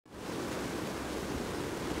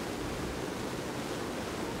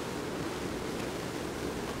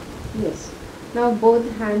Yes. Now both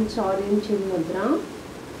hands are in Chin Mudra.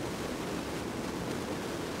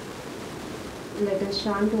 Let us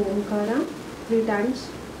chant Omkara 3 times.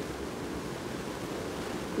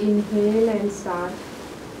 Inhale and start.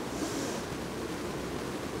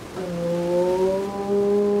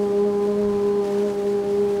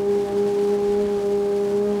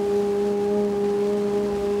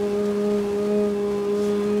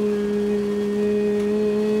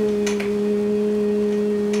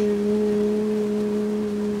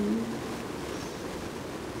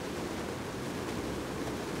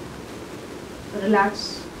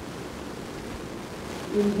 Relax.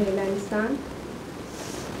 Inhale and start.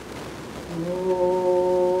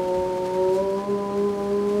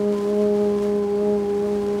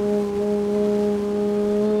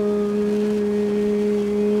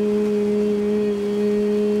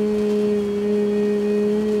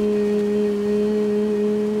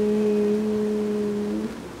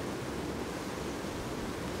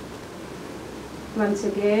 Once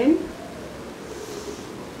again.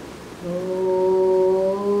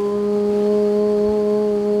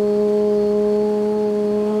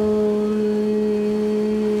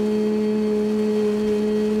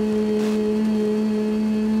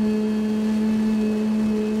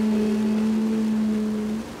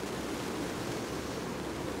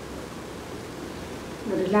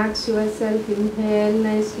 Relax yourself, inhale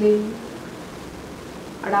nicely.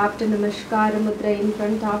 Adapt a Namaskar Mudra in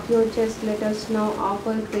front of your chest. Let us now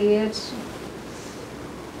offer prayers.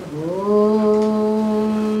 Om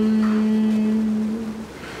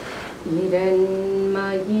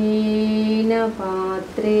Hiranmayena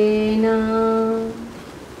Patrena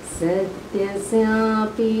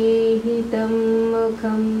Satyasyapi Hitam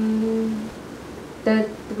Mukham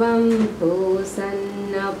Tattvam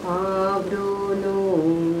Posanna Pavrono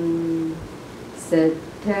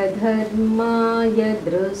Satyadharmaya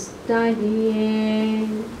Drustaye.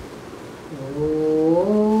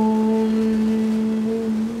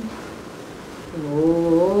 Om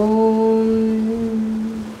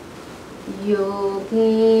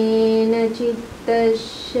Yogena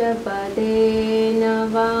Chittasya Padena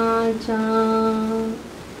Vacha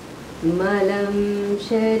Malam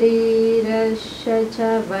Sharirasya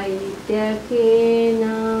Cha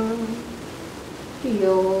Vaidyakena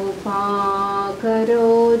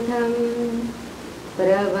Yopakarodham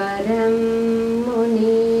Pravaram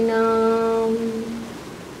Muninam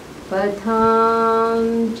Patham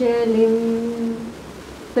Jalim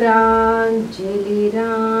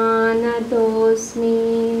Pranjaliranatosmi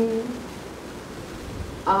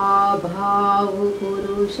Abhavu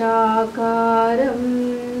Purushakaram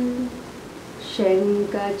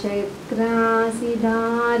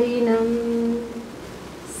Shankachakrasidharinam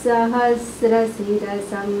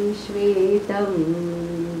Sahasrasirasam Shvetam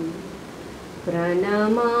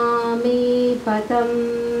Pranamami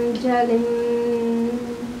Patanjalim.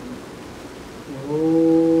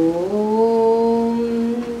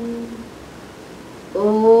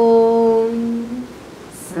 Om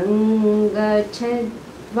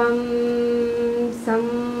Sangachatvam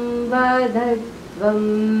Samvadhatvam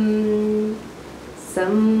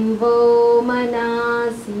Samvo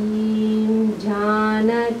Manasim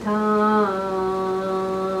Janatham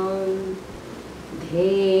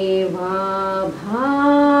Deva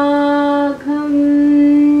Bhagam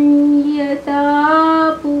Yata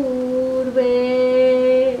Purve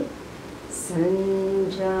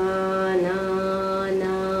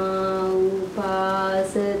Sanjanana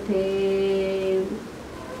Upasate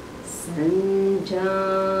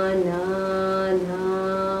Sanjanana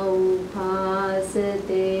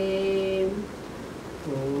Upasate.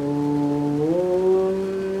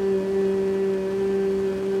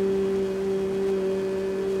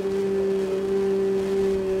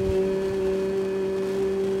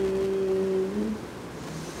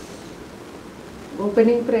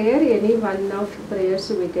 Opening prayer, any one of prayers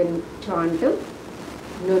we can chant.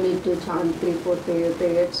 No need to chant 3-4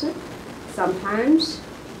 prayers. Sometimes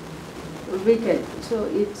we can. So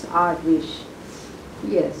it's our wish.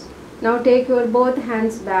 Yes. Now take your both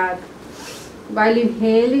hands back. While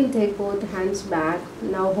inhaling, take both hands back.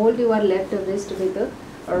 Now hold your left wrist with the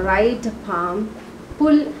right palm.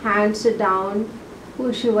 Pull hands down.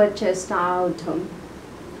 Push your chest out.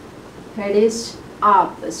 Head is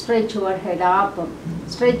up. Stretch your head up.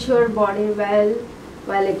 Stretch your body well.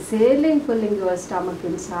 While exhaling, pulling your stomach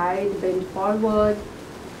inside. Bend forward.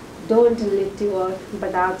 Don't lift your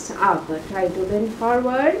buttocks up. Try to bend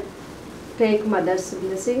forward. Take mother's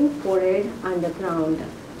blessing, forehead and the ground.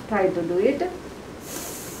 Try to do it.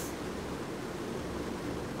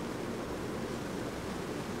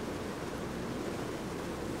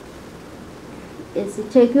 Yes,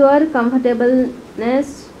 check your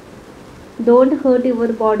comfortableness. Don't hurt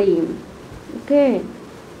your body. Okay,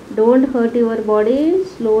 don't hurt your body.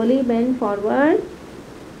 Slowly bend forward.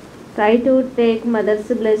 Try to take mother's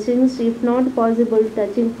blessings. If not possible,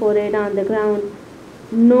 touching forehead on the ground.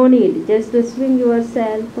 No need. Just swing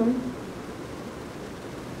yourself.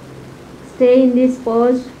 Stay in this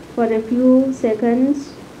pose for a few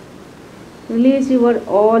seconds. Release your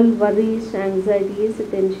all worries, anxieties,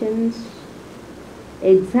 tensions,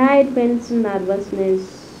 excitements,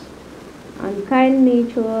 nervousness, unkind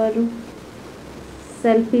nature,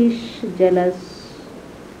 selfish, jealous.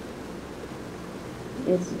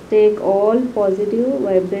 Yes, take all positive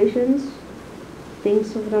vibrations,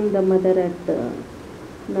 things from the Mother Earth.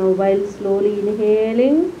 Now, while slowly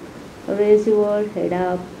inhaling, raise your head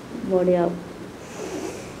up, body up.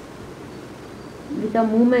 With a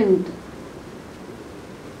movement,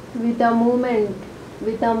 with a movement,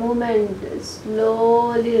 with a movement,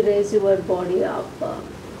 slowly raise your body up.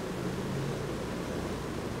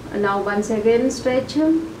 Now once again stretch,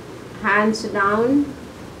 hands down,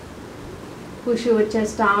 push your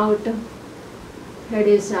chest out, head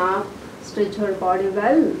is up, stretch your body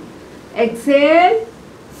well. Exhale,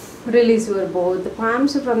 release your both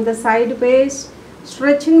palms from the side base,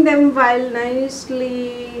 stretching them while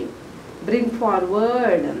nicely bring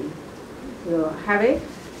forward. So have a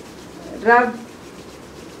rub,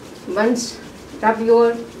 once rub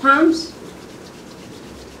your palms.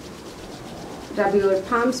 Rub your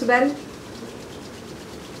palms well.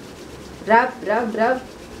 Rub, rub, rub.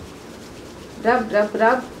 Rub, rub,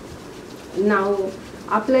 rub. Now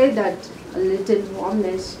apply that little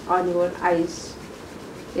warmness on your eyes.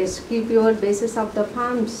 Yes, keep your bases of the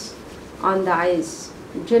palms on the eyes.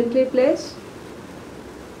 Gently place.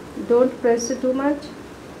 Don't press too much.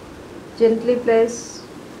 Gently place.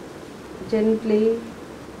 Gently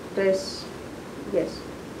press. Yes.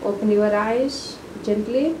 Open your eyes.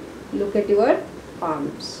 Gently look at your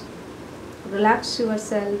palms. Relax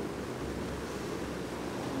yourself.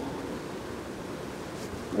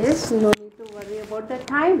 Yes, no need to worry about the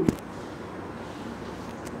time.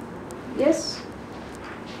 Yes,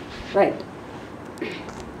 right.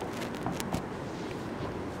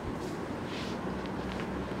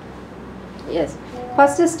 Yes.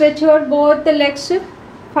 First stretch your both the legs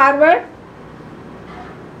forward.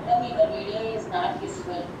 Your video is not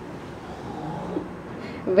visible.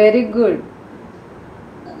 Very good.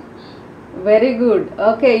 Very good.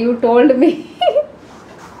 Okay, you told me.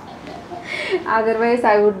 Otherwise,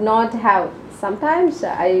 I would not have. Sometimes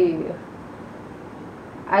I'll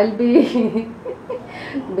be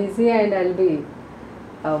busy and I'll be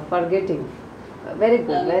forgetting. Very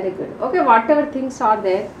good, very good. Okay, whatever things are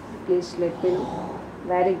there, please let me know.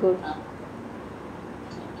 Very good.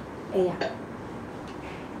 Yeah.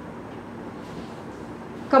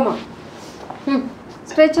 Come on.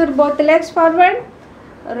 Stretch your both legs forward.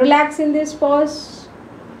 Relax in this pose.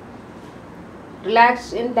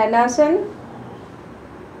 Relax in Dandasana.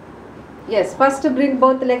 Yes, first bring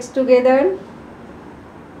both legs together.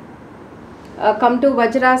 Come to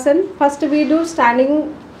Vajrasana. First we do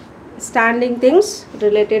standing things,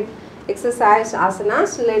 related exercise,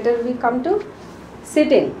 asanas. Later we come to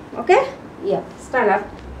sitting. Okay? Yeah, stand up.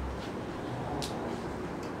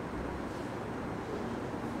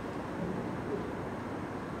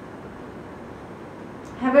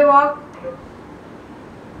 Have a walk.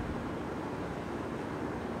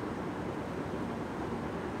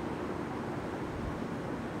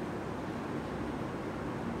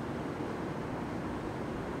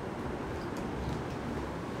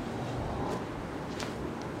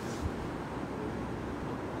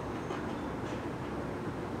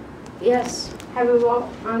 Yes, have a walk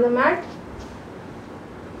on the mat.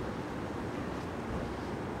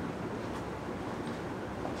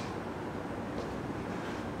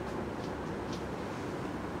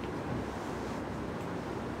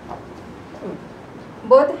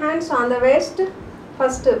 Both hands on the waist.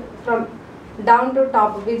 First from down to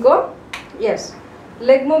top we go. Yes.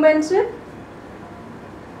 Leg movements.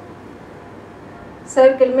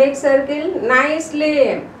 Circle, make circle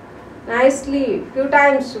nicely. Nicely. Few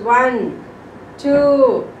times. 1,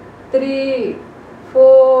 2, 3,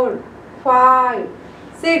 4, 5,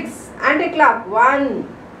 6. Anti-clock. 1,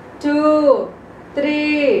 2,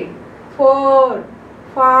 3, 4,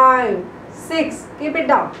 5, 6. Keep it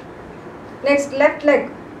down. Next, left leg.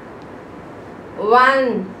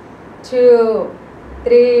 1, 2,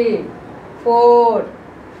 3, 4,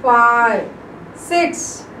 5,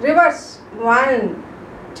 6. Reverse. 1,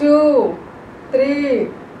 2, 3,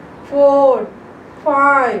 4,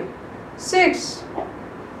 5, 6.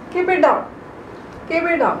 Keep it down. Keep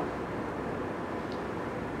it down.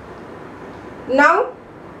 Now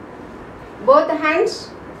both hands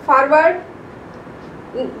forward.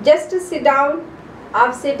 Just sit down.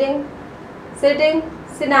 Up sitting. Sitting.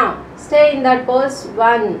 Sit down. Stay in that pose.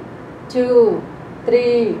 1, 2,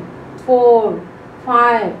 3, 4,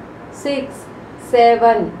 5, 6,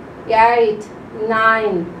 7, 8,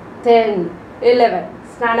 9, 10, 11.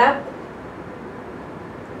 Stand up.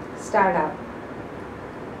 Stand up.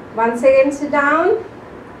 Once again sit down.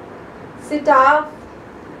 Sit up.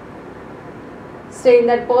 Stay in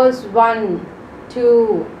that pose. 1,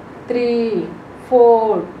 2, 3,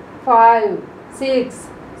 4, 5, 6,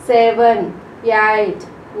 7, 8,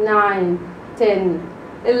 9, 10,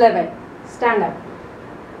 11. Stand up.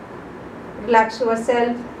 Relax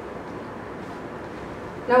yourself.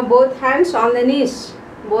 Now both hands on the knees.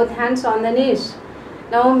 Both hands on the knees.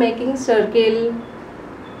 Now making circle.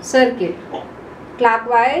 Circle.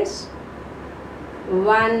 Clockwise.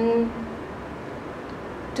 1,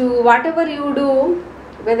 2. Whatever you do,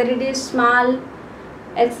 whether it is small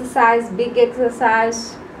exercise, big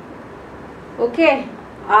exercise, okay,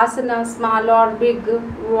 asana, small or big,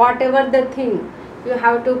 whatever the thing, you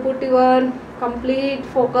have to put your complete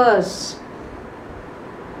focus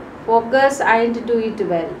and do it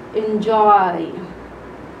well. Enjoy.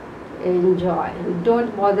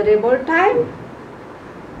 Don't bother about time.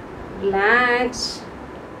 Relax.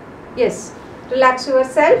 Yes, relax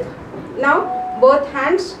yourself. Now both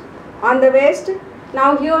hands on the waist.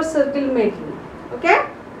 Now here circle making. Okay,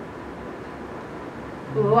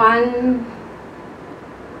 1,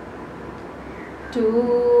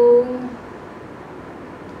 2,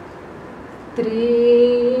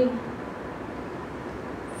 3,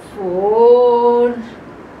 4,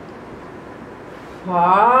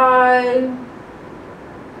 5,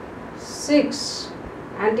 6.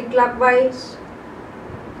 Anti-clockwise.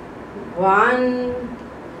 1,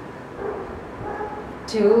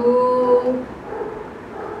 2,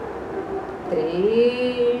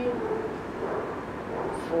 3,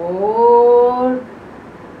 4,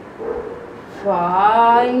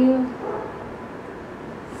 5,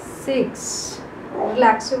 6.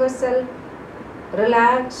 Relax yourself.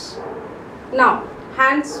 Relax. Now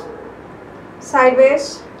hands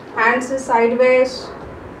sideways. Hands sideways.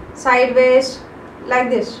 Sideways. Like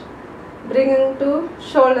this. Bringing to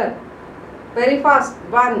shoulder. Very fast.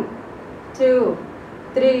 1, 2,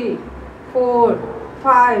 3, 4,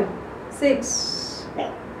 5, 6.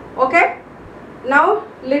 Okay. Now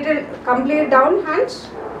little complete down hands.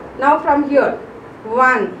 Now from here.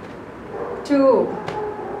 1, 2,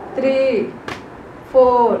 3,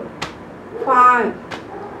 4, 5,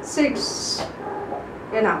 6.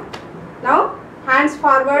 Enough. Now hands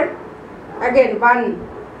forward. Again 1,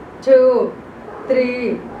 2,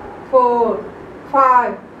 3, 4,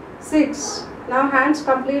 5, 6. Now hands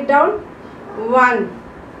complete down. 1,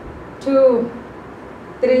 2,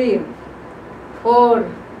 3, 4,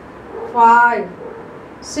 5,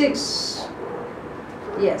 6.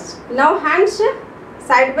 Yes. Now hands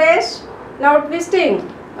sideways. Now twisting.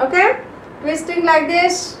 Okay. Twisting like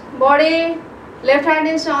this. Body. Left hand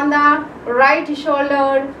is on the right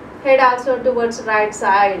shoulder. Head also towards right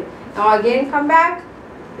side. Now again come back.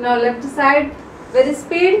 Now left side. Very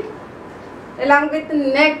speed. Along with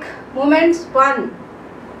neck movements. 1,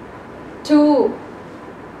 2,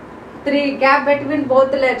 3. Gap between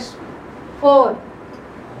both legs. 4,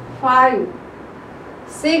 5,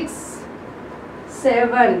 6,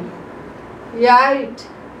 7, 8,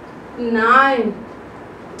 9,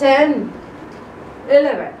 10,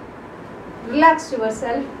 11. Relax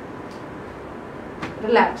yourself.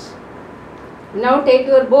 Relax. Now take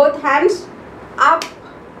your both hands up.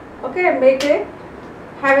 Okay,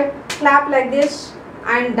 have a clap like this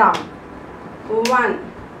and down. 1,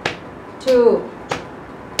 2,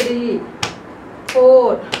 3,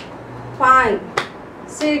 4, 5,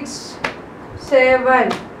 6,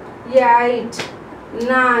 7, 8,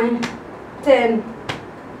 9, 10,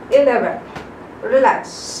 11.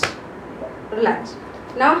 Relax. Relax.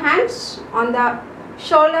 Now hands on the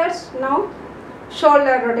shoulders. Now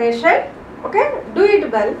shoulder rotation. Okay, do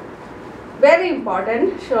it well. Very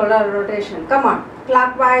important, shoulder rotation. Come on,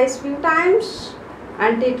 clockwise few times,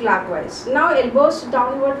 anti-clockwise. Now elbows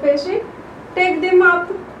downward facing. Take them up,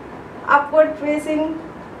 upward facing,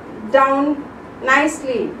 down.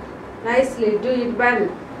 Nicely. Do it well.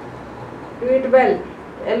 Do it well.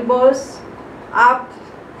 Elbows up,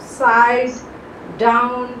 side,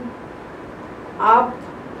 down, up,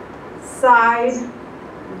 side,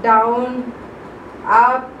 down,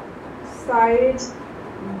 up, side,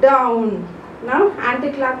 down. Now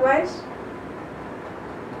anti-clockwise.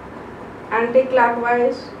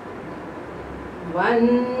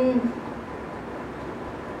 1,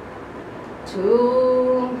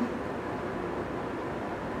 2,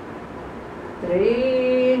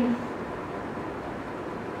 3,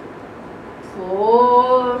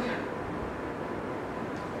 4,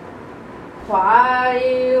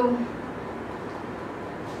 5,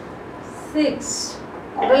 6.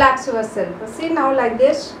 Relax yourself. See now like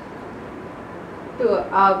this. To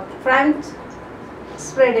front,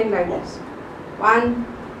 spreading like this. 1,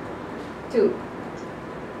 2,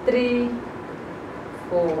 3,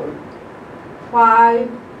 4, 5,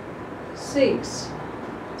 6,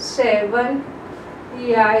 7,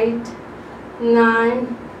 8,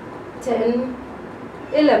 9, 10,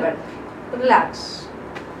 11. Relax.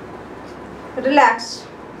 Relax.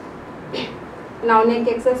 Now neck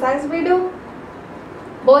exercise we do.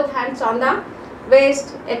 Both hands on the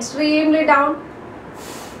waist, extremely down.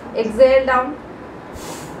 Exhale down.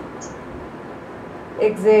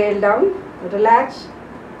 Exhale down. Relax.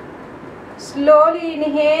 Slowly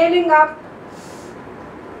inhaling up.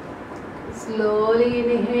 Slowly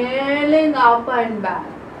inhaling up and back.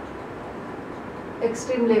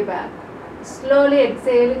 Extremely back. Slowly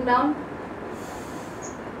exhaling down.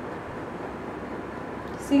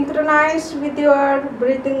 Synchronize with your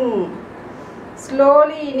breathing.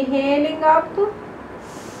 Slowly inhaling up.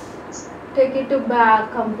 Take it to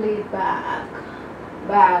back, complete back.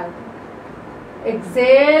 Back.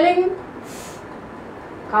 Exhaling.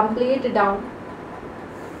 Complete down.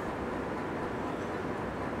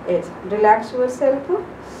 Yes. Relax yourself.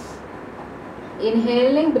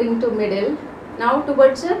 Inhaling, bring to middle. Now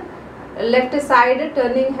towards left side,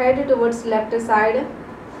 turning head towards left side.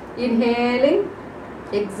 Inhaling,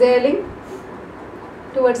 exhaling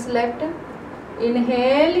towards left.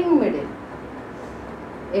 Inhaling middle.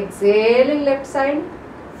 Exhaling left side,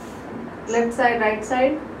 right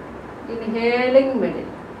side. Inhaling middle.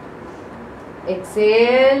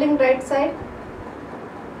 Exhaling right side.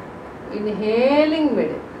 Inhaling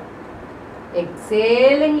middle.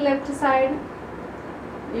 Exhaling left side.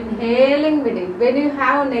 Inhaling middle. When you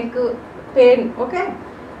have neck pain, okay,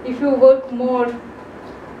 if you work more,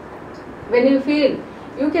 when you feel,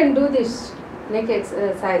 you can do this neck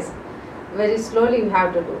exercise very slowly. You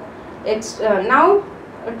have to do. Now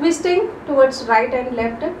twisting towards right and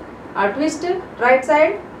left. Twist right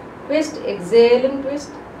side. Twist. Exhaling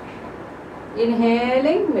twist.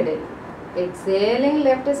 Inhaling middle. Exhaling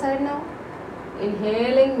left side now.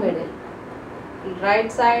 Inhaling middle.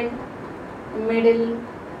 Right side. Middle.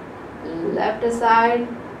 Left side.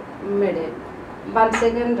 Middle. 1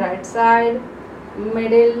 second right side.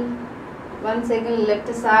 Middle. 1 second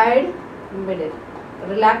left side. Middle.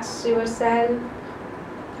 Relax yourself.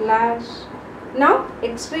 Relax. Now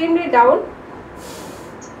extremely down.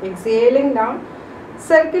 Exhaling down.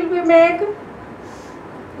 Circle we make.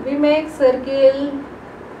 We make circle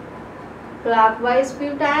clockwise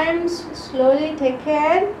few times. Slowly take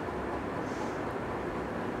care.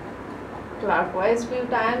 Clockwise few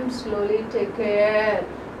times. Slowly take care.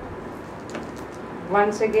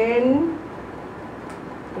 Once again.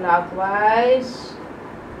 Clockwise.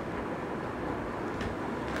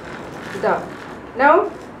 Down.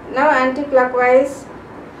 Now anti-clockwise.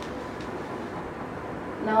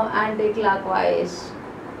 Now anti-clockwise.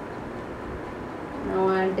 Now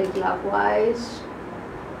anti-clockwise.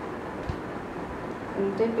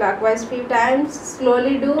 Anti-clockwise few times.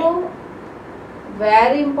 Slowly do.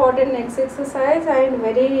 Very important next exercise and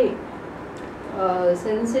very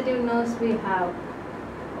sensitive nerves we have.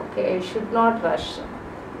 Okay, should not rush.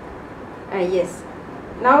 Yes.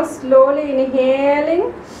 Now slowly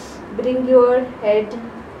inhaling. Bring your head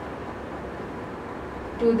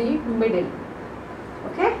to the middle.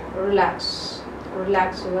 Okay, relax.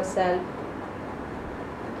 Relax yourself.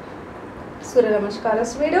 Surya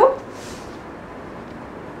Namaskaras we do.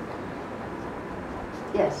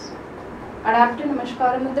 Yes. Adapt to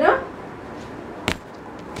Namaskara Mudra.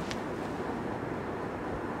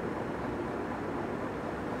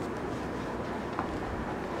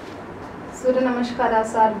 Surya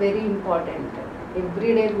Namaskaras are very important.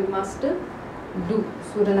 Every day we must do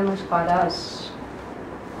Surya Namaskaras.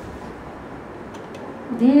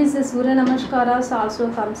 These Surya Namaskaras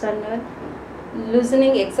also comes under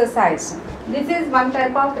loosening exercise. This is one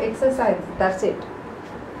type of exercise. That's it.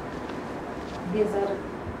 These are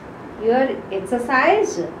your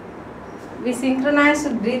exercise. We synchronize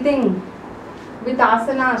breathing with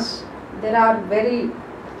asanas. There are very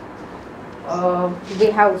we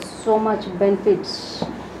have so much benefits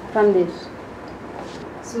from this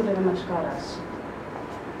Surya Namaskaras.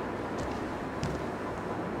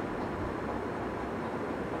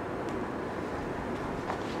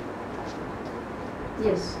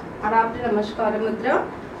 Yes, Adapt Namaskara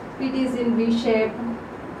Mudra. It is in V shape.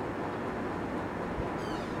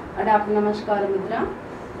 Adapt Namaskara Mudra.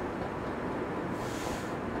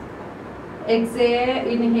 Exhale,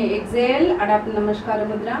 inhale, exhale, adapt Namaskara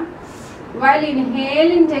Mudra. While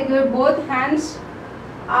inhaling, take your both hands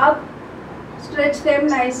up, stretch them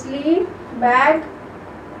nicely, back,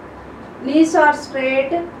 knees are straight,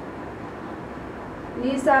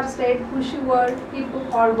 push your hip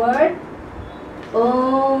forward.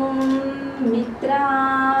 Om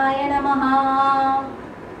Mitraya Namaha.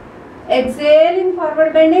 Exhaling,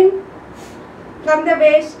 forward bending from the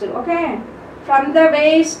waist, okay? From the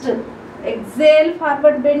waist. Exhale,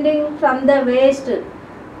 forward bending from the waist.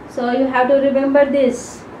 So you have to remember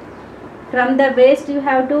this. From the waist you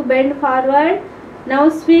have to bend forward. Now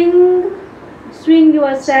swing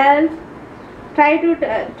yourself. Try to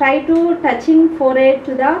touching forehead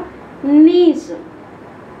to the knees.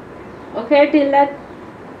 Okay,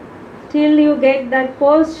 till you get that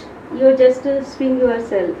pose, you just swing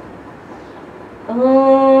yourself.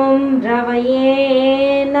 Om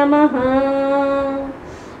Ravaye Namaha.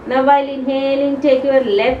 Now while inhaling, take your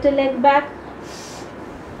left leg back.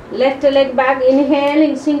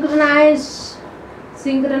 Inhaling, synchronize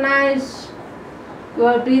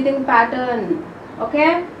your breathing pattern.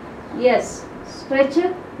 Okay? Yes. Stretch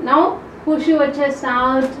it. Now push your chest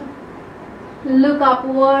out. Look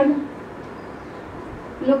upward.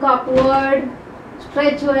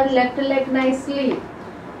 Stretch your left leg nicely.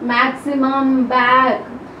 Maximum back.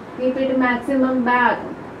 Keep it maximum back.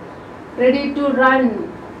 Ready to run.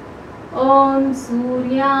 Om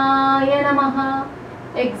Suryaya Namaha.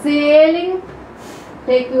 Exhaling,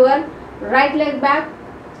 take your right leg back.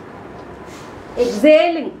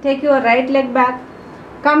 Exhaling, take your right leg back.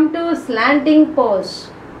 Come to slanting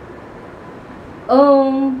pose.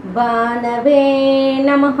 Om Banave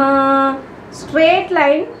Namaha. Straight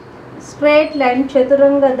line,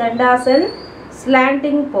 Chaturanga Dandasana,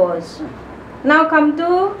 slanting pose. Now come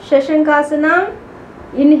to Shashankasana.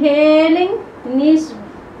 Inhaling, knees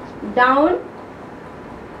down.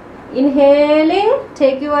 Inhaling,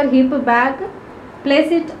 take your hip back,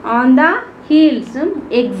 place it on the heels.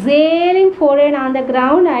 Exhaling, forehead on the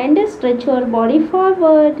ground and stretch your body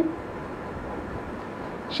forward.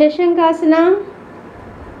 Shashankasana.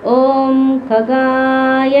 Om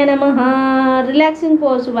Khagaya Namaha. Relaxing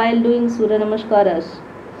pose while doing Surya Namaskaras.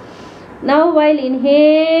 Now while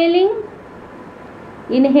inhaling,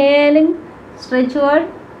 stretch your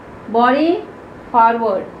body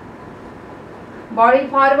forward.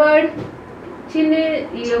 Chin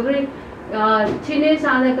is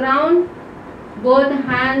on the ground, both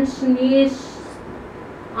hands, knees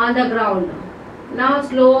on the ground. Now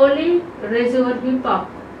slowly raise your hip up.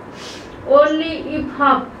 Only hip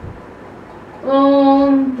up.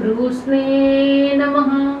 Om Prusne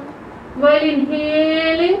Namaha. While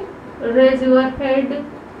inhaling, raise your head,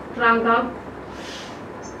 trunk up.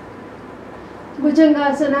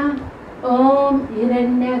 Bhujangasana. Om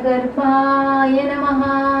Hiranyagarbhaya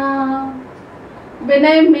Namaha. When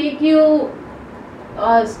I make you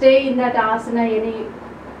stay in that asana, any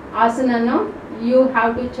asana, no, you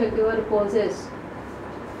have to check your poses.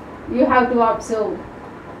 You have to observe.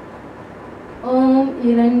 Om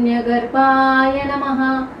Hiranyagarbhaya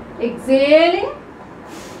Namaha. Exhaling,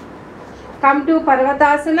 come to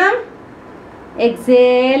Parvatasana.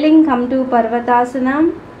 Exhaling, come to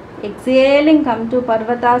Parvatasana. Exhaling, come to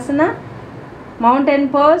Parvatasana. Mountain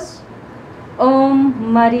pose. Om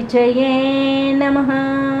Marichaye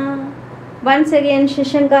Namaha. Once again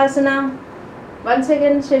Shashankasana.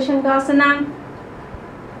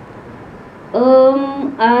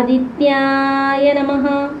 Om Adityaya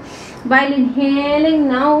Namaha. While inhaling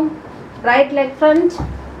now, right leg front,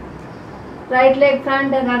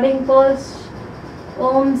 running pose.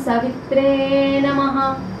 Om Savitre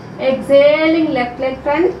Namaha. Exhaling, left leg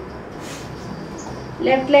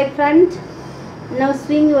front. Now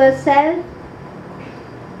swing yourself.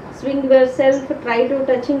 Try to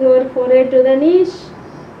touching your forehead to the knees.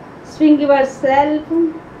 Swing yourself.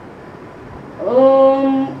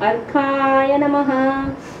 Om Arkhaya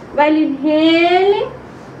Namaha. While inhaling,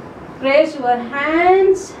 raise your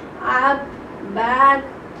hands up, back.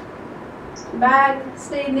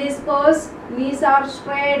 Stay in this pose. Knees are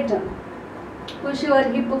straight. Push your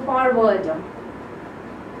hip forward.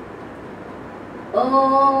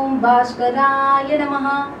 Om Bhaskaraya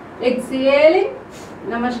Namaha. Exhaling,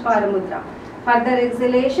 Namaskara Mudra. Further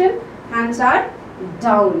exhalation, hands are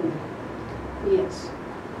down. Yes.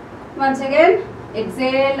 Once again,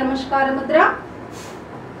 exhale, Namaskara Mudra.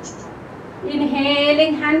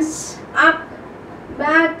 Inhaling, hands up,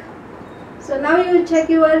 back. So now you check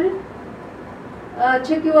your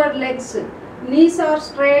legs. Knees are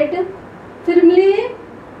straight. Firmly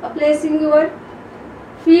placing your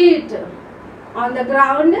feet on the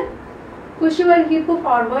ground. Push your hip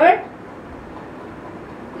forward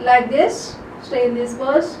like this. Stay in this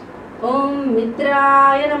pose. Om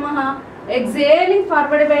Mitraya Namaha. Exhaling,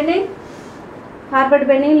 forward bending. Forward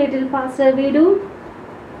bending, little faster we do.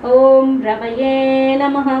 Om Ravaye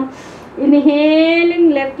Namaha.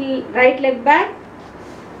 Inhaling, right leg back.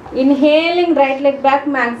 Inhaling, right leg back,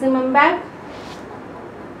 maximum back.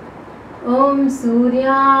 Om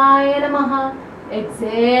Suryaya Namaha.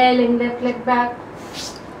 Exhaling, left leg back.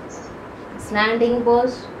 Slanting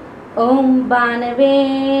pose. Om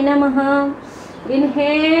Banave Namaha.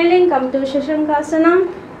 Inhaling, come to Shashankasana.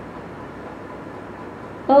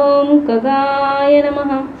 Om Kagaya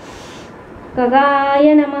Namaha.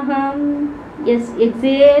 Kagaya Namaha. Yes,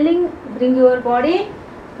 exhaling, bring your body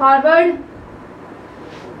forward.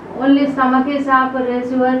 Only stomach is up,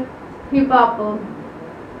 raise your hip up.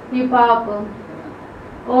 Hip up.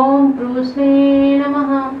 Om Prusne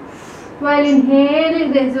Namaha. While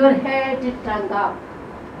inhaling, raise your head, tongue up.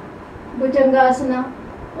 Bhujangasana.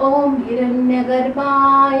 Om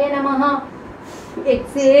Hiranyagarbhaya Namaha.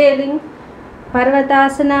 Exhaling,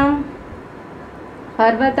 Parvatasana.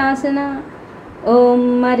 Parvatasana.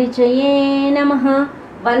 Om Marichaye Namaha.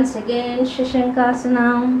 Once again,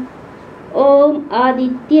 Shashankasana. Om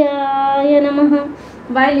Adityaya Namaha.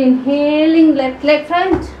 While inhaling, left leg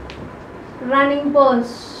front, running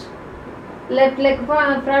pose. Left leg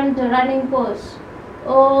front, running pose.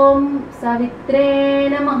 Om Savitre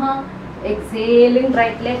Namaha. Exhaling,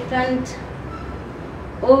 right leg front.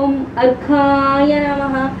 Om Arkhaya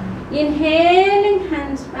Namaha. Inhaling,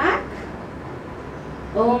 hands back.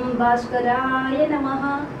 Om Bhaskaraya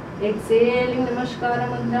Namaha. Exhaling, Namaskara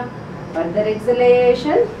Mudra. Further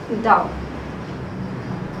exhalation, down.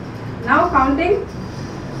 Now counting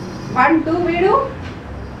 1, 2 we do.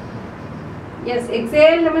 Yes,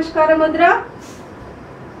 exhale, Namaskara Mudra.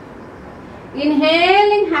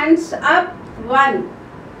 Inhaling, hands up, 1.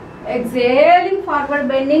 Exhaling, forward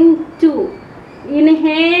bending, 2.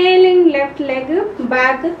 Inhaling, left leg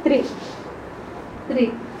back, 3.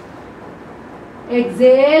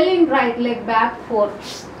 Exhaling, right leg back, 4.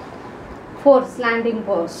 Slanting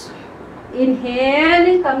pose.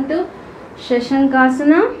 Inhaling, come to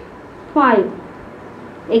Shashankasana, 5.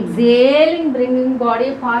 Exhaling, bringing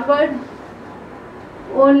body forward.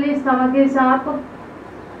 Only stomach is up,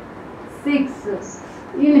 6.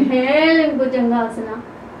 Inhaling, Bhujangasana,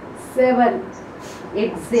 7.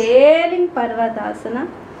 Exhaling, Parvatasana,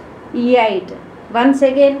 8. Once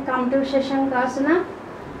again, come to Shashankasana,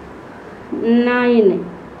 9.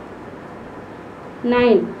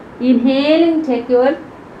 Inhaling, take your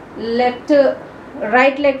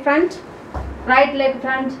right leg front,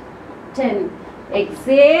 10.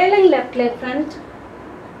 Exhaling, left leg front,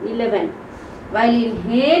 11. While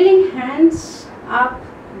inhaling, hands up,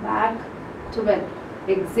 back, 12.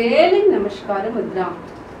 Exhaling, Namaskara Mudra.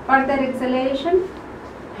 Further exhalation,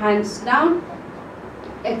 hands down.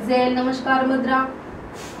 Exhale, Namaskara Mudra.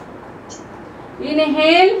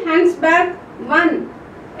 Inhale, hands back, 1.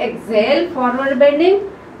 Exhale, forward bending,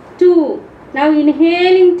 2. Now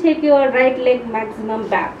inhaling, take your right leg maximum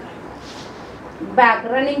back.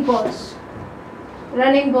 Running pose,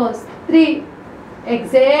 3.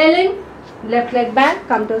 Exhaling, left leg back,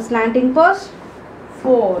 come to slanting pose,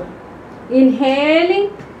 4. Inhaling,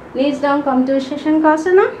 knees down, come to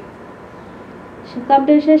Shashankasana.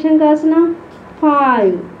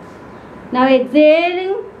 5. Now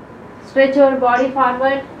exhaling, stretch your body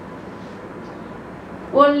forward.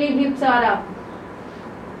 Only hips are up.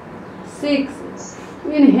 6.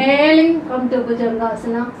 Inhaling, come to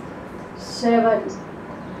Bhujangasana. 7.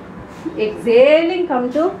 Exhaling,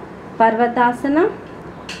 come to Parvatasana.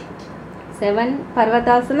 7.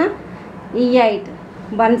 Parvatasana. 8.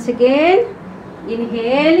 Once again,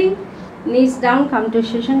 inhaling, knees down, come to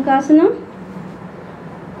Shashankasana.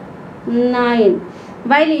 9.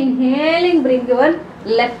 While inhaling, bring your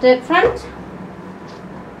left leg front.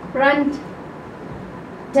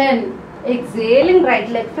 10. Exhaling, right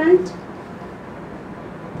leg front.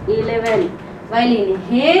 11. While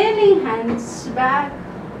inhaling, hands back.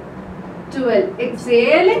 12.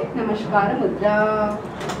 Exhaling, Namaskara Mudra.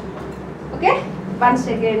 Okay? Once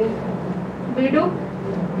again, we do.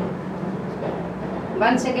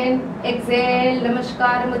 Once again, exhale,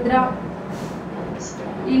 Namaskara Mudra.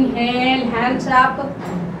 Inhale, hands up.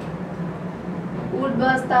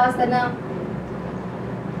 Udbhastasana.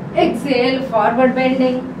 Exhale, forward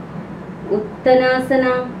bending.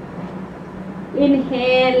 Uttanasana.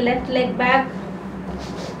 Inhale, left leg back.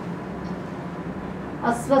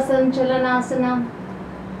 Asvasanchalanasana.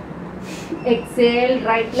 Exhale,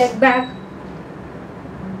 right leg back.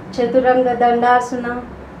 Chaturanga Dandasana.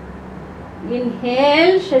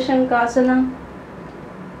 Inhale, Shashankasana.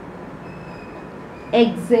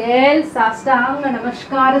 Exhale, Sastanga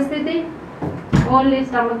Namaskara Sthiti. Only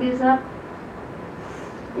stomach is up.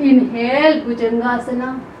 Inhale,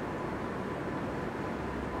 Bhujangasana.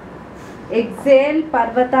 Exhale,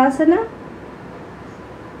 Parvatasana.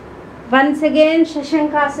 Once again,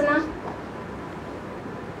 Shashankasana.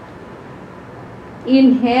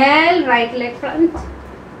 Inhale, right leg front.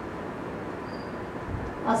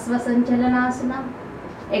 Asvasanchalanasana.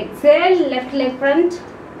 Exhale, left leg front.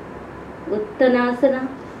 Uttanasana.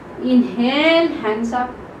 Inhale, hands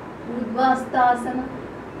up. Udvastasana.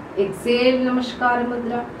 Exhale, Namaskara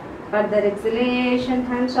Mudra. Further exhalation,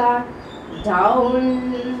 hands are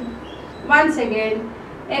down. Once again,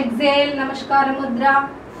 exhale, Namaskara Mudra.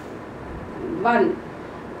 1.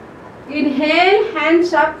 Inhale,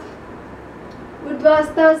 hands up.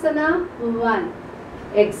 Udvastasana. 1.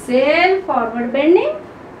 Exhale, forward bending.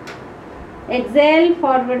 Exhale,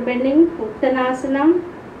 forward bending. Uttanasana.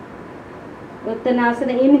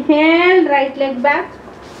 Uttanasana. Inhale, right leg back.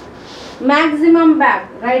 Maximum back.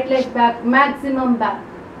 Right leg back. Maximum back.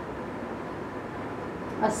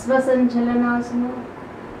 Asvasanchalanasana.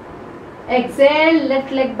 Exhale,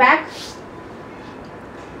 left leg back.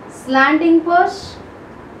 Slanting pose.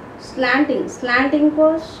 Slanting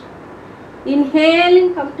pose.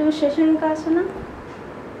 Inhaling, come to Shashankasana.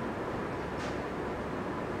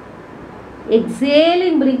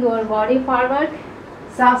 Exhaling, bring your body forward.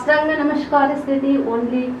 Sastanga Namaskara Sthiti,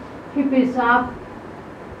 only hip is up.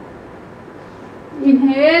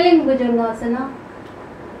 Inhaling, Bhujangasana.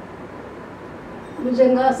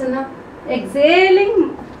 Bhujangasana.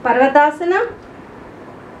 Exhaling, Parvatasana.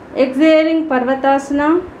 Exhaling,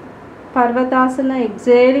 Parvatasana. Parvatasana.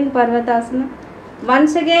 Exhaling, Parvatasana.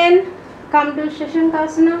 Once again, come to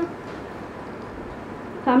Shashankasana.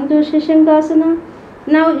 Come to Shashankasana.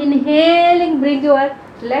 Now inhaling, bring your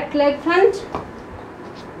left leg front.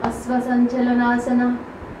 Asvasanchalanasana.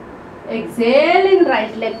 Exhaling,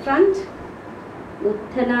 right leg front.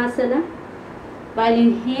 Uttanasana. While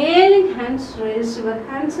inhaling, hands raise your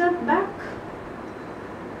hands up back.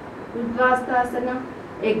 Udvastasana.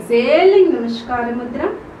 Exhaling, Namaskara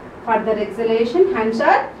Mudra. Further exhalation, hands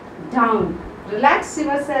are down. Relax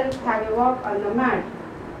yourself, have a walk on the mat.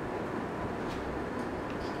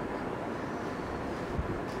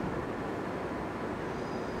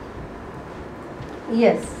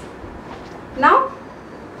 Yes. Now,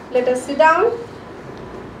 let us sit down.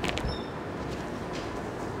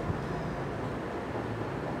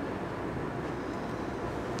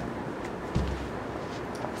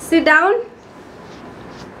 Sit down.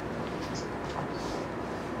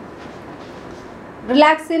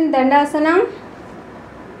 Relax in Dandasana.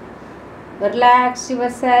 Relax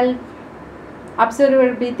yourself. Observe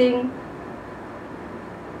your breathing.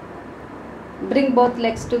 Bring both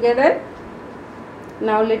legs together.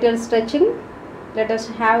 Now little stretching. Let us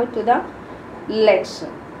have to the legs.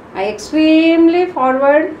 I extremely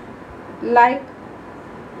forward, like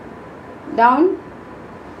down.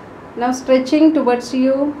 Now stretching towards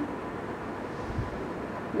you.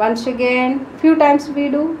 Once again, few times we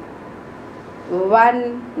do.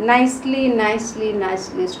 1. Nicely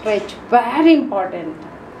stretch. Very important.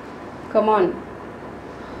 Come on.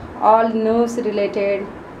 All nerves related,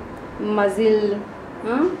 muscle,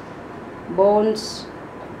 bones,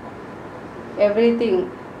 everything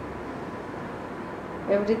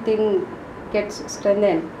gets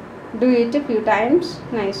strengthened. Do it a few times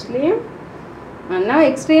nicely. And now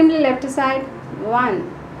extremely left side.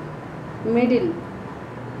 1. Middle.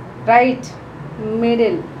 Right.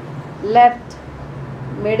 Middle. Left.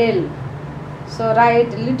 Middle. So right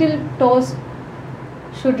little toes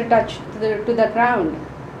should touch to the ground.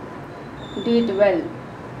 Do it well.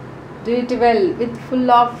 Do it well with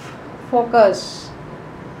full of focus.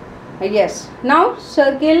 Yes. Now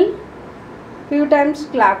circle few times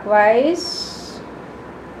clockwise.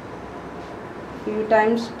 Few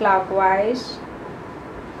times clockwise.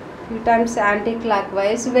 Few times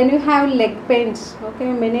anti-clockwise. When you have leg pains,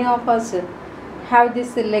 okay, many of us have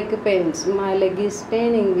this leg pains. My leg is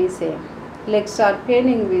paining, we say. Legs are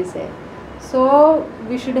paining, we say. So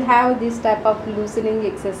we should have this type of loosening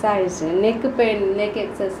exercise. Neck pain, neck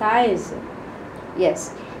exercise.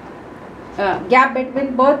 Yes. Gap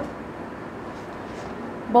between both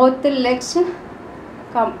the legs.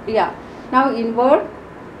 Come, yeah. Now inward.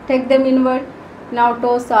 Take them inward. Now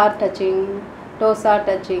toes are touching. Toes are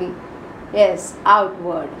touching. Yes.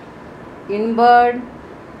 Outward. Inward.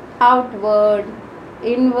 Outward.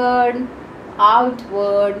 Inward.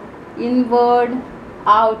 Outward. Inward.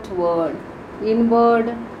 Outward.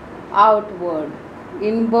 Inward. Outward.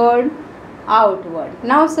 inward, outward.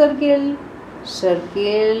 Now circle,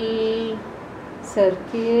 circle,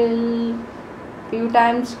 circle. Few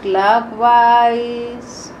times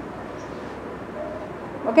clockwise.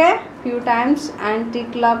 Okay, few times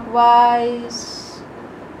anti-clockwise.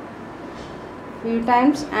 Few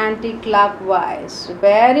times anti-clockwise.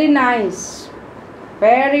 Very nice.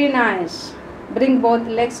 Very nice. Bring both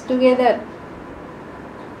legs together.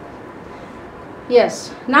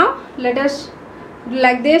 Yes. Now let us do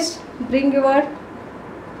like this. Bring your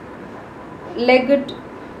leg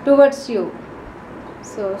towards you.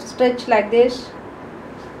 So stretch like this.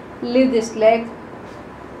 Leave this leg.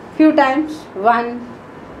 Few times. 1.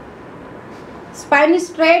 Spine is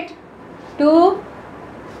straight. 2,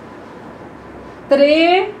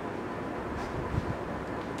 3,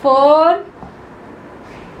 4,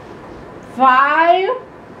 5,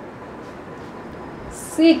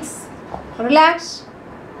 6. Relax.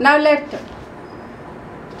 Now left.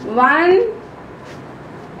 1,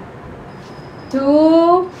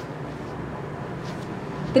 2,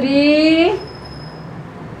 3,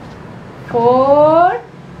 4,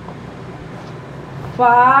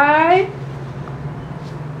 5,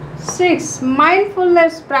 6.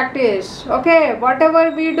 Mindfulness practice. Okay,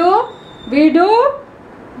 whatever we do,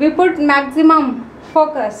 we put maximum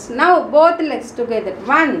focus. Now both legs together.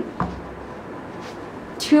 1,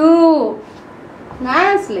 2,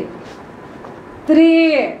 nicely.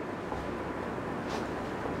 3,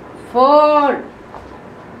 4,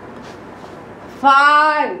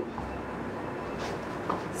 5,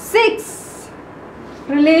 6.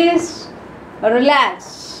 Release,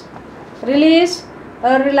 relax. Release,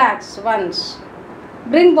 relax once.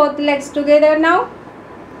 Bring both legs together now.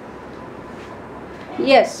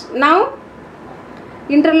 Yes, now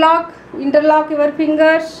interlock your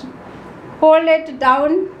fingers. Hold it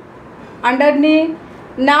down under knee.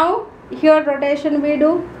 Now here rotation we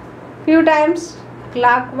do few times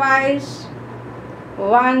clockwise.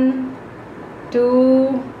 1,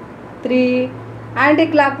 2, 3.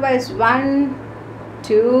 Anti-clockwise. 1,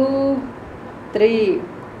 2, 3.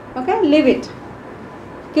 Okay, leave it.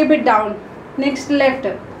 Keep it down. Next left.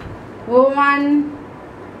 1,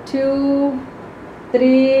 2,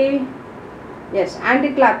 3. Yes,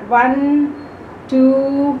 anti-clock. 1,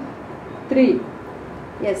 2, 3.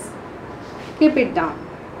 Yes, keep it down.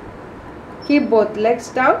 Keep both legs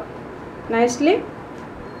down nicely.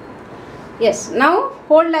 Yes, now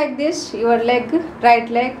hold like this your leg, right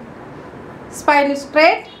leg. Spine is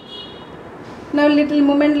straight. Now little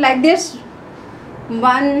movement like this.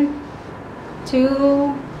 1,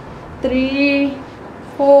 2, 3,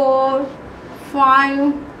 4,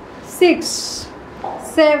 5, 6,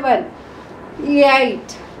 7,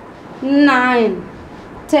 8, 9,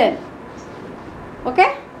 10.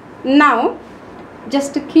 Okay, now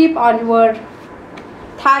just keep on your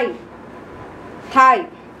thigh.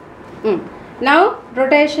 Now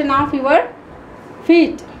rotation of your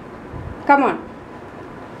feet. Come on.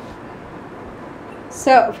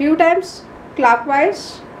 So few times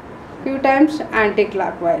clockwise, few times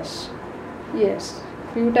anti-clockwise. Yes,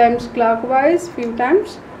 few times clockwise, few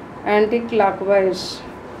times anti-clockwise.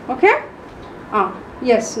 Okay.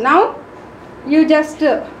 Yes, now you just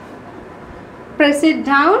press it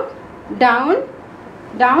down, down,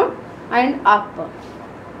 down and up.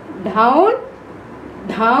 Down,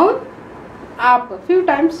 down, up. Few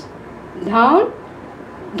times. Down,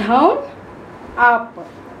 down, up.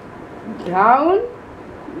 Down,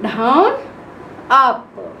 down, up.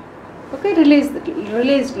 Okay,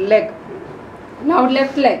 release leg. Now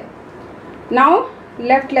left leg. Now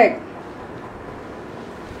left leg.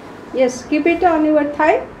 Yes, keep it on your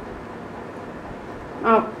thigh.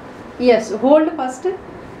 Yes, hold first.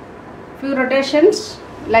 Few rotations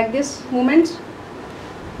like this movements.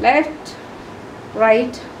 Left,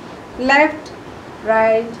 right, left,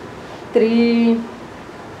 right. 3,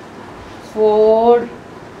 4,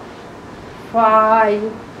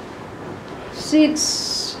 5,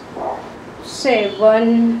 6,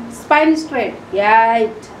 7. Spine straight. 8,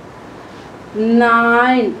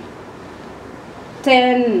 9,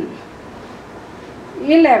 10,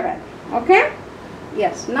 11. Okay.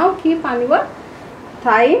 Yes, now keep on your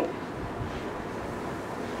thigh.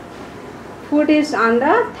 Foot is on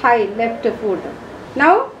the thigh, left foot.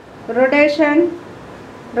 Now rotation,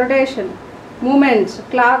 movements,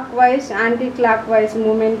 clockwise, anti-clockwise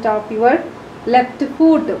movement of your left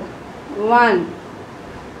foot. 1,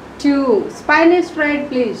 2, spine is straight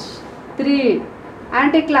please. 3,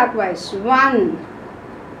 anti-clockwise. 1,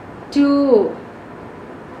 2,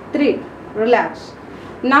 3. Relax.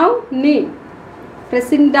 Now knee,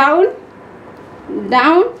 pressing down,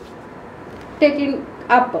 down, taking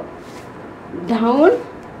up. down,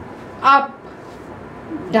 up,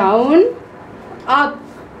 down, up,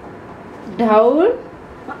 down,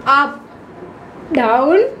 up,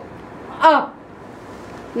 down, up.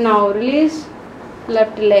 Now release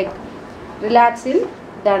left leg. Relax in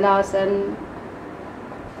Dandasana.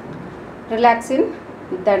 Relax in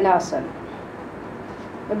Dandasana.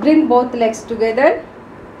 Bring both legs together.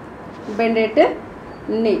 Bend at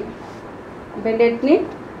knee. Bend at knee.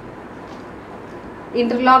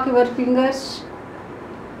 Interlock your fingers.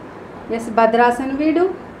 Yes, Bhadrasana we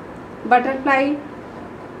do. Butterfly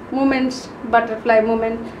movements. Butterfly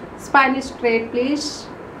movement. Spine is straight, please.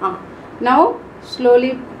 Now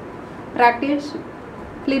slowly practice.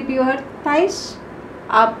 Flip your thighs.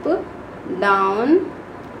 Up, down,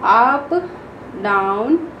 up, down,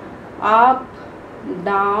 up,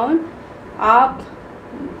 down, up,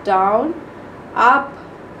 down, up,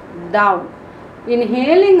 down.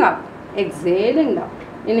 Inhaling up, exhaling down.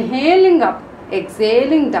 Inhaling up,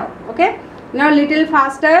 exhaling down. Okay. Now little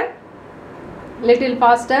faster. Little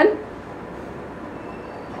faster.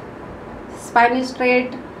 Spine is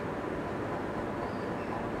straight.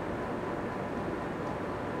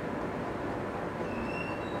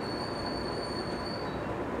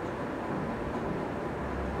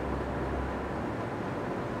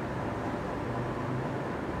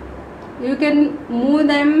 You can move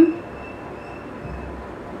them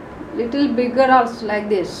little bigger also, like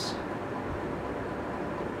this.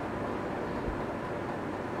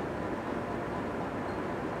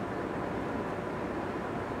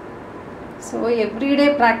 So every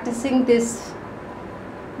day practicing this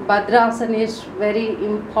Bhadrasana is very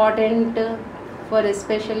important for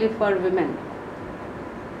especially for women.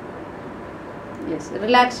 Yes,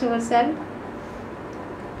 relax yourself.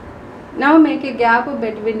 Now make a gap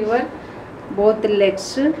between your both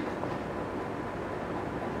legs.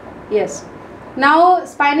 Yes. Now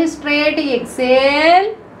spine is straight.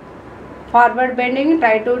 Exhale. Forward bending.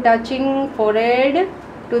 Try to touching forehead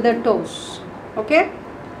to the toes. Okay.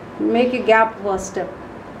 Make a gap first.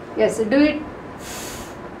 Yes. Do it.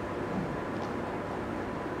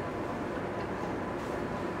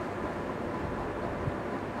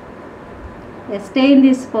 Yes. Stay in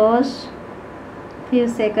this pose. Few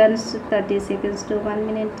seconds, 30 seconds to 1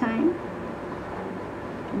 minute time.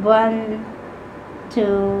 1,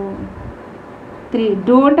 2, 3.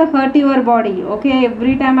 Don't hurt your body. Okay,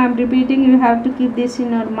 every time I'm repeating, you have to keep this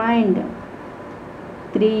in your mind.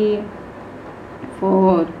 3,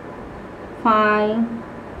 4, 5,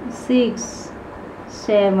 6,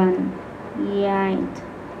 7, 8,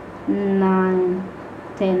 9,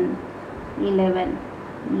 10, 11.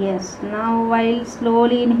 Yes, now while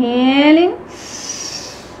slowly inhaling,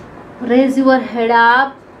 raise your head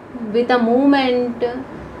up with a movement.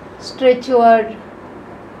 Stretch your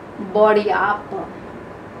body up,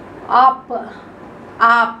 up,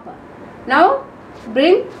 up. Now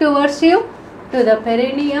bring towards you to the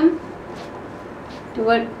perineum,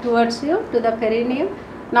 towards you to the perineum.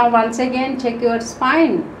 Now once again check your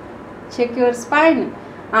spine. Check your spine.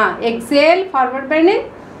 Exhale, forward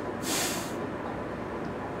bending.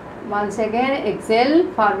 Once again exhale,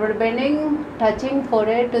 forward bending, touching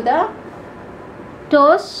forehead to the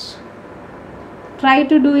toes. Try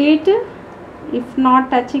to do it. If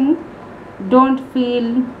not touching, don't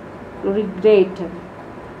feel regret.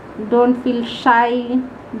 Don't feel shy.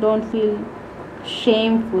 Don't feel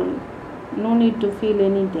shameful. No need to feel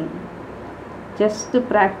anything. Just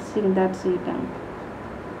practicing, that's it.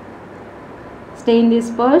 Stay in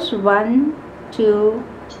this pose. 1, 2,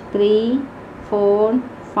 3, 4,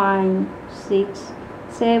 5, 6,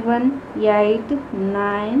 7, 8,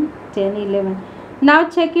 9, 10, 11. Now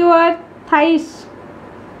check your thighs.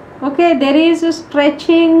 Okay, there is a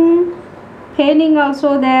stretching, paining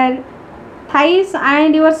also there. Thighs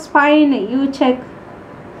and your spine, you check.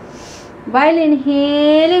 While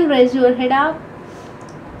inhaling, raise your head up.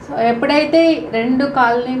 So ఎప్పుడైతే రెండు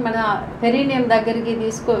కాళ్ళని మన perineum దగ్గరికి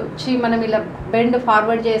తీసుకొచ్చి మనం ఇలా bend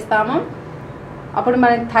forward చేస్తామో అప్పుడు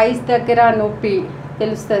మనకి థైస్ దగ్గర నొప్పి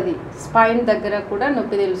తెలుస్తుంది, స్పైన్ దగ్గర కూడా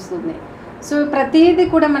నొప్పి తెలుస్తుంది. సో ప్రతిదీ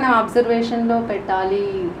కూడా మనం అబ్జర్వేషన్లో పెట్టాలి,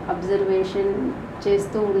 అబ్జర్వేషన్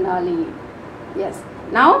చేస్తూ ఉండాలి. Yes,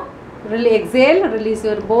 now exhale, release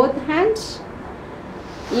your both hands,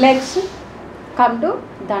 legs, come to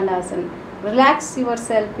Dandasana. Relax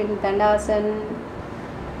yourself in Dandasana.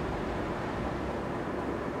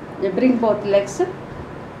 You bring both legs.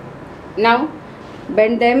 Now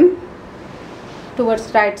bend them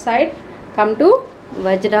towards right side. Come to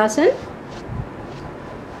Vajrasana.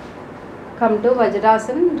 Come to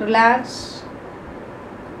Vajrasana. Relax.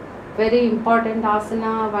 Very important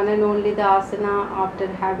asana. One and only the asana after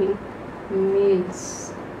having meals.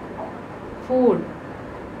 food.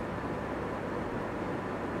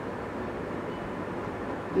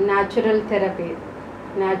 Natural therapy.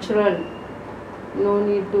 Natural. No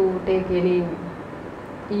need to take any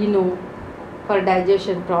for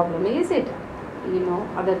digestion problem, is it?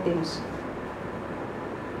 Other things.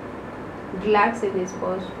 Relax in this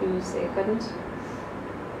pose few seconds.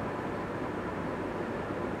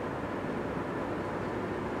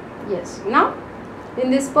 Yes. Now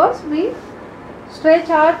in this pose we stretch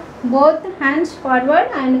our both hands forward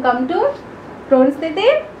and come to prone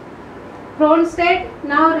sthiti. Prone state.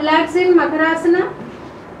 Now relax in Makarasana.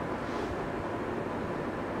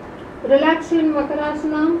 Relax in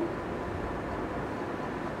Makarasana.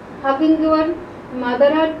 Hugging your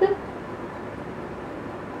mother earth.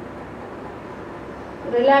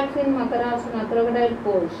 Relax in Makarasana, crocodile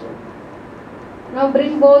pose. Now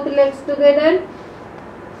bring both legs together.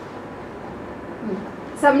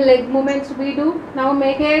 Some leg movements we do. Now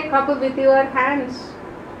make a cup with your hands.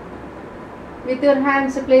 With your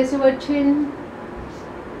hands, place your chin.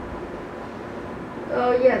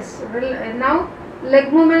 Yes. Now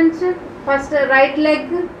leg movements. First right leg,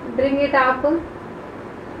 bring it up.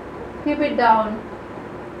 Keep it down.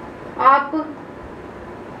 Up,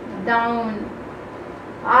 down.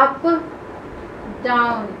 Up,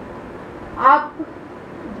 down. Up,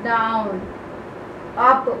 down.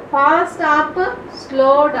 Up, fast up,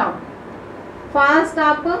 slow down. Fast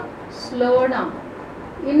up, slow down.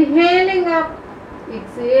 Inhaling up,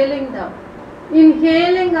 exhaling down.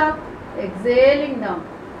 Inhaling up, exhaling down.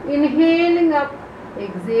 Inhaling up,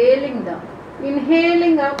 exhaling down.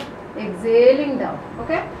 Inhaling up, exhaling down.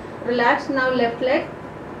 Okay? Relax. Now left leg.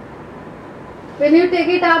 When you take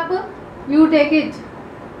it up, you take it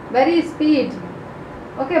very speed.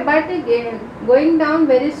 Okay, but again going down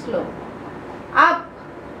very slow. Up,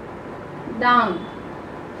 down,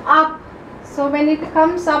 up. So when it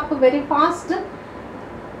comes up very fast,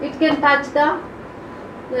 it can touch the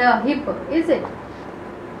hip, is it?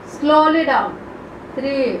 Slowly down.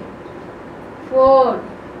 3, 4.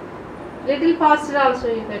 Little faster also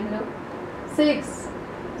you can do. 6,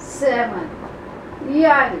 7,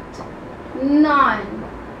 8, 9,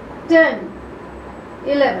 10,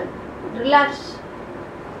 11. Relax.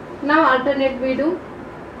 Now alternate we do.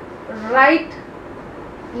 Right,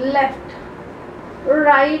 left,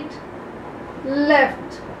 right,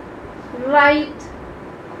 left, right,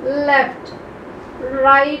 left,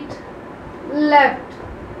 right, left,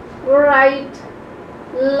 right,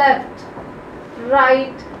 left,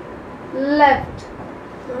 right, left,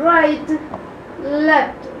 right,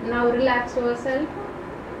 left. Now relax yourself.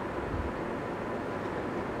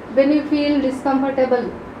 When you feel discomfortable,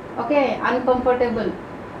 okay, uncomfortable,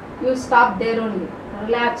 you stop there only.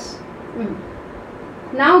 Relax.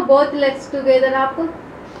 Now both legs together up.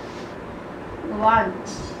 1,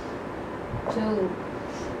 2,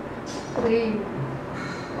 3,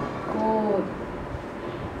 4,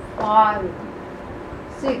 5,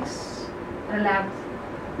 6. Relax.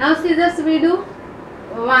 Now scissors we do.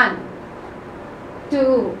 1,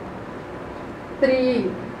 2,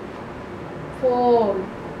 3, 4,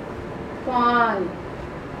 5,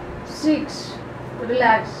 6.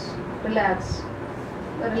 Relax. Relax.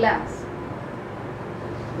 Relax.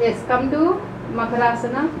 Yes, come to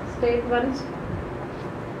Makarasana, straight once.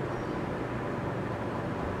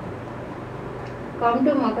 Come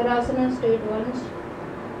to Makarasana, straight once.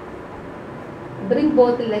 Bring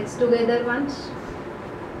both legs together once.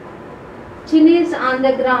 Chin is on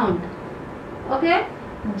the ground. Okay?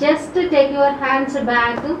 Just take your hands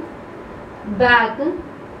back,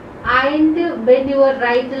 and bend your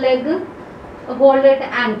right leg, hold at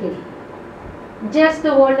ankle. Just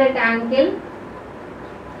hold at ankle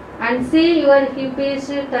and see your hip is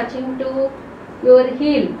touching to your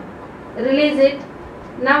heel. Release it.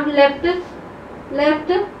 Now left,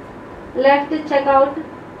 check out,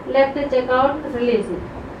 release it.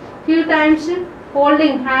 Few times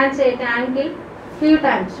holding hands at ankle. Few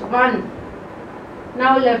times. 1.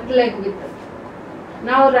 Now left leg with.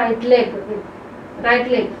 Now right leg with. Right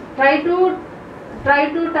leg. Try to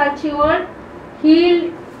touch your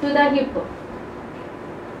heel to the hip.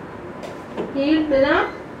 Heel to the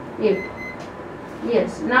hip.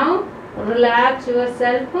 Yes. Now relax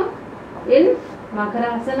yourself in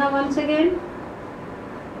Makarasana once again.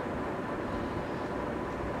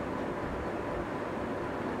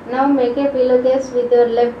 Now make a pillowcase with your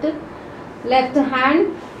left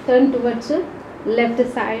hand. Turn towards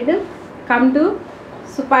left side. Come to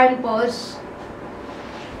supine pose.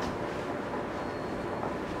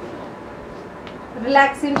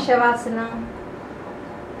 Relax in Shavasana.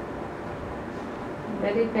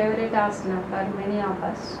 Very favorite asana for many of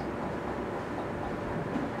us.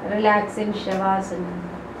 Relax in Shavasana.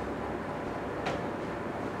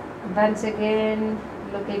 Once again,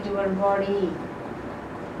 look at your body.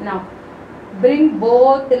 Now, bring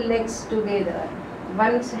both the legs together.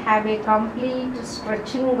 Once have a complete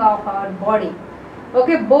stretching of our body.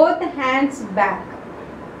 Okay, both hands back.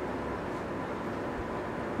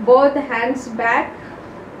 Both hands back.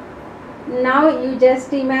 Now you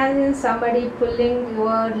just imagine somebody pulling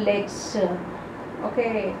your legs.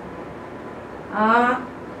 Okay,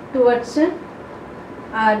 towards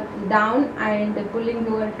down and pulling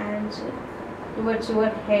your hands towards your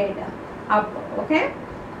head up. Okay,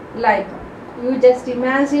 like you just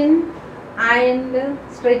imagine and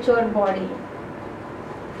stretch your body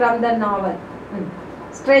from the novel.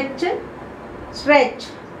 Stretch, stretch,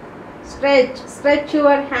 stretch, stretch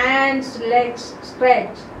your hands, legs,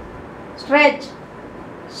 stretch, stretch,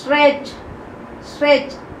 stretch,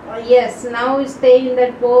 stretch. Yes, now stay in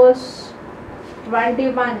that pose.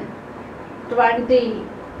 21, 20,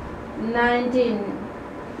 19,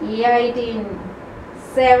 18,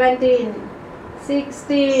 17,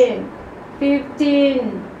 16,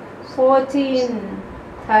 15, 14,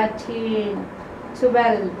 13,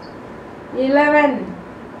 12, 11,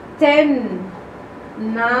 10,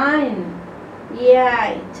 9,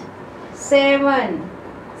 8, 7,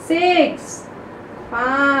 6,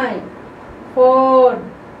 5,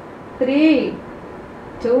 4, 3,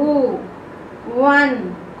 2,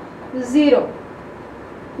 1, 0.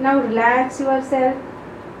 Now relax yourself.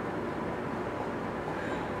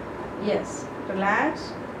 Yes,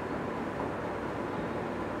 relax.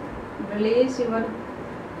 Release your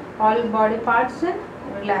all body parts.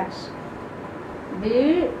 Relax.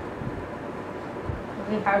 We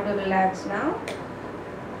have to relax now.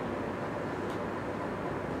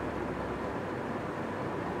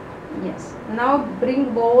 Yes. Now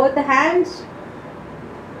bring both hands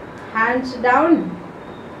down.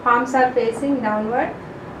 Palms are facing downward.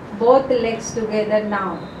 Both legs together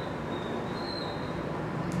now.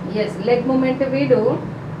 Yes, leg movement we do.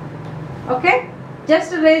 Okay.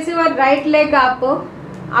 Just raise your right leg up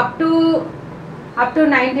to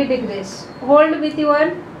 90 degrees. Hold with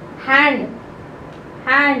your hand.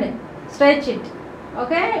 Stretch it.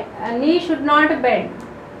 Okay. Knee should not bend.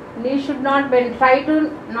 Knee should not bend. Try to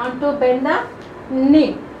not to bend the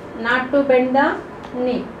knee. Not to bend the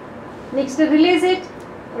knee. Next, release it.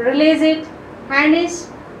 Release it. Hand is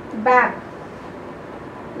back.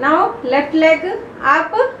 Now left leg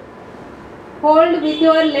up. Hold with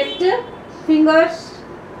your left fingers,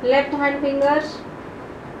 left hand fingers.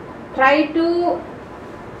 Try to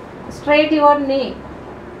straight your knee.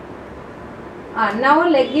 Now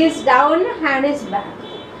leg is down, hand is back.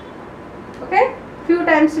 Okay, few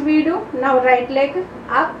times we do. Now right leg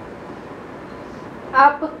up,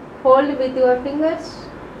 hold with your fingers.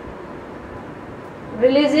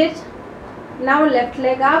 Release it. Now left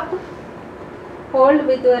leg up, hold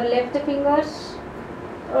with your left fingers.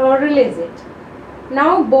 Release it.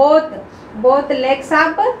 Now both legs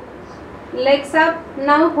up.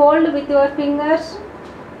 Now hold with your fingers.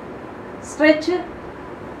 Stretch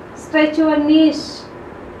your knees.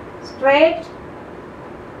 Straight.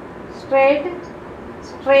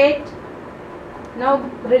 Now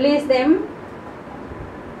release them.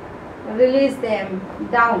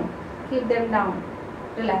 Down. Keep them down.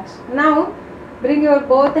 Relax. Now bring your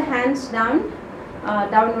both hands down.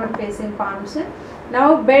 Downward facing palms.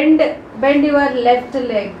 Now bend your left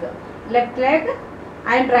leg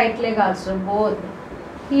and right leg also, both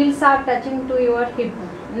heels are touching to your hip.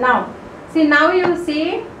 Now you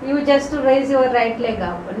just raise your right leg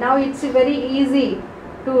up. Now it's very easy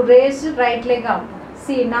to raise right leg up.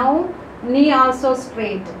 See, now knee also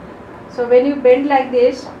straight. So when you bend like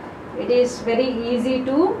this, it is very easy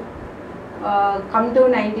to come to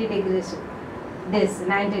 90 degrees. This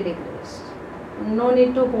 90 degrees. No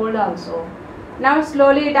need to hold also. Now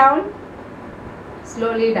slowly down.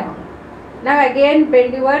 Now again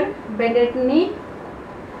bended knee.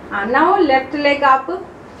 Now left leg up.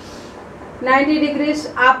 90 degrees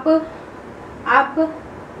up.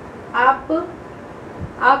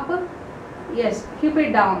 Yes, keep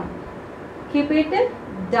it down.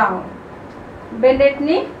 Bended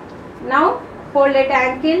knee. Now folded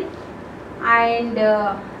ankle and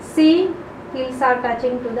see heels are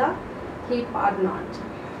touching to the hip or not.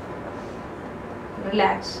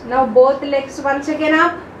 Relax. Now both legs once again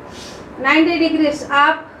up. 90 degrees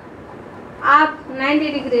up.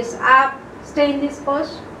 90 degrees up. Stay in this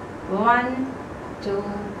pose. 1, 2,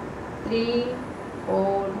 3,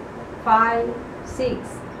 4, 5, 6,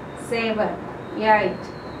 7, 8,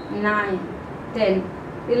 9, 10,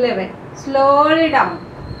 11. Slowly down.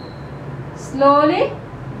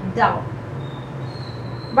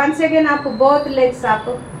 Once again up, both legs up,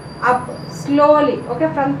 slowly.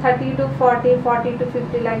 Okay, from 30 to 40, 40 to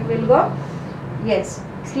 50, like we'll go. Yes,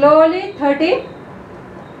 slowly 30,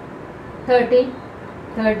 30,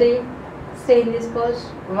 30. Stay in this pose.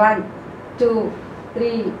 1, 2,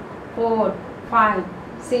 3, 4, 5,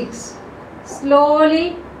 6.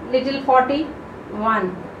 Slowly, little 40.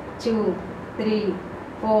 1, 2, 3,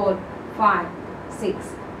 4, 5,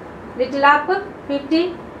 6. Little up, 50.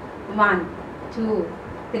 1, 2,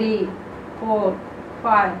 3, 4,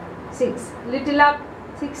 5, 6. Little up,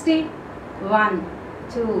 60. 1,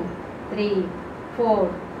 2, 3,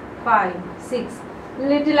 4, 5, 6.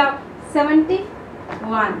 Little up, 70.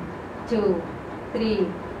 1, 2, 3,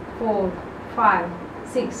 4, 5,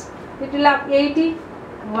 6. Little up, 80.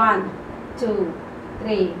 1, 2,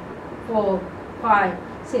 3, 4, 5,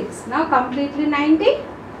 6. Now completely 90.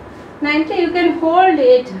 90, you can hold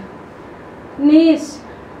it. Knees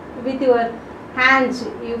with your hands,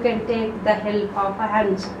 you can take the help of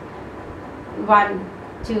hands. 1,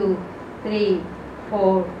 2, 3,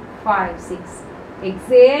 4, 5, 6.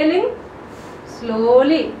 Exhaling,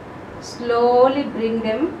 slowly, slowly bring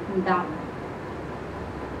them down.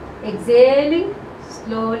 Exhaling,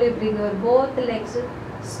 slowly bring your both legs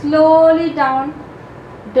slowly down.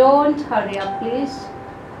 Don't hurry up, please.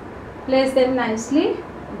 Place them nicely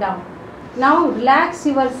down. Now relax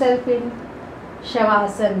yourself in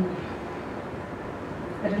Shavasana.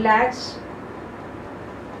 Relax.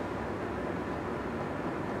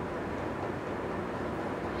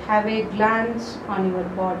 Have a glance on your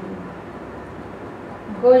body.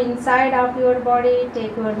 Go inside of your body,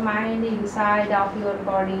 take your mind inside of your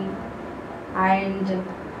body and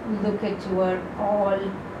look at your all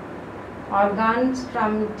organs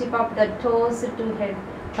from tip of the toes to head,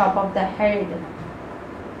 top of the head.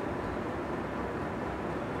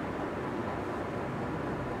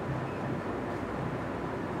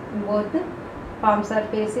 Both palms are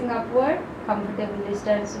facing upward, comfortable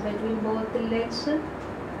distance between both legs.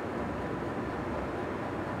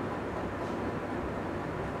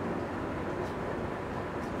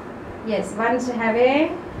 Yes, once have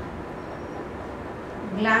a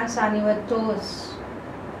glance on your toes.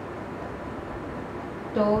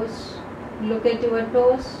 Toes, look at your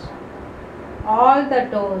toes, all the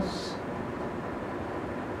toes.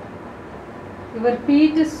 Your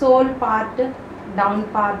feet, sole part, down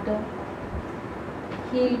part,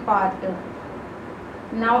 heel part.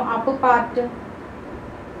 Now upper part,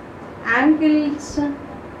 ankles,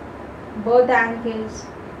 both ankles.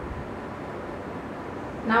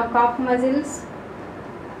 Now calf muscles,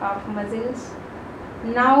 calf muscles.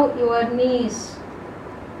 Now your knees,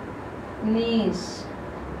 knees.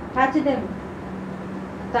 Touch them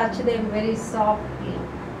very softly,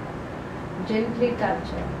 gently touch.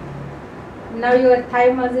 Now your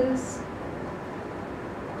thigh muscles,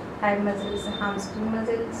 hamstring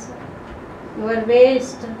muscles, your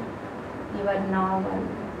waist, your navel,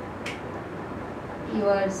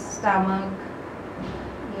 your stomach,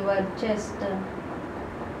 your chest,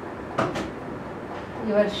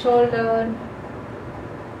 your shoulders,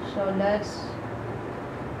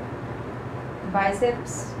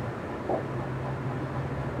 biceps,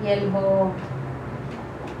 elbow,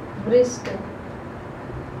 wrist,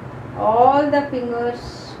 all the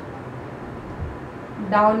fingers,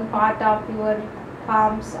 down part of your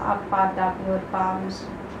palms, up part of your palms,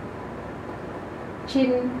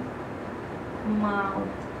 chin, mouth,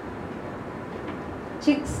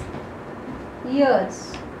 cheeks,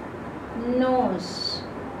 ears, nose,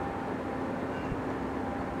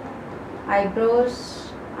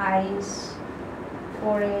 eyebrows, eyes,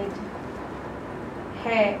 forehead,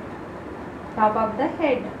 hair, top of the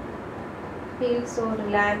head. Feel so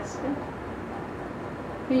relaxed.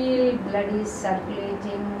 Feel blood is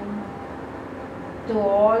circulating to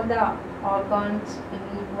all the organs in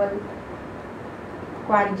equal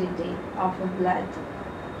quantity of blood.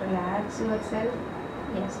 Relax yourself.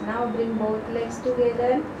 Yes, now bring both legs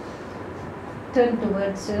together. Turn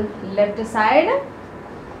towards left side.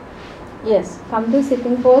 Yes, come to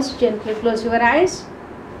sitting pose. Gently close your eyes.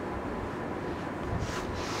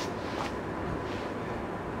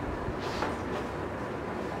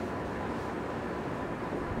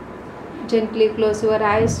 Gently close your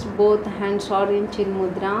eyes. Both hands are in chin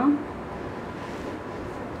mudra.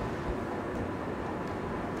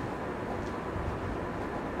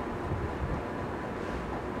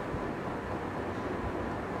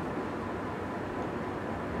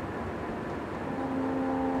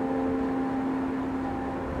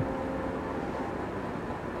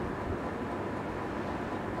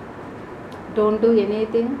 Don't do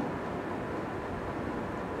anything.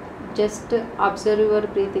 Just observe your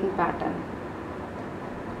breathing pattern.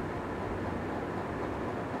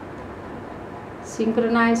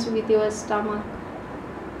 synchronize with your stomach.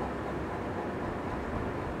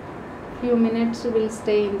 Few minutes will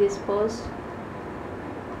stay in this pose.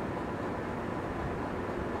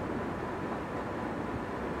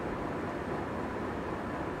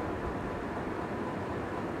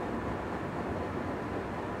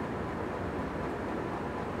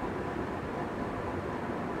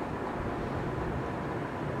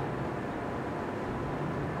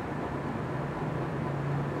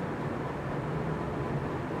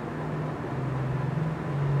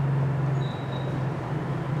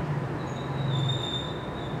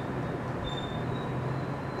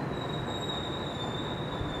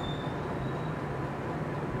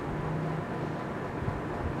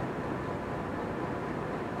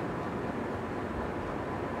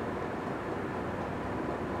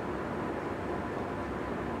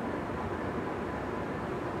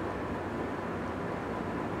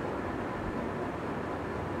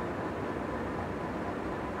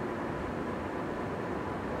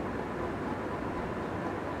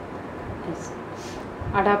 Yes.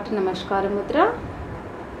 Adopt Namaskara Mudra.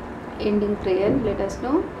 Ending prayer. Let us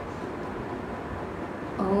know.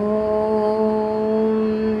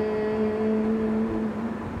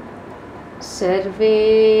 सर्वे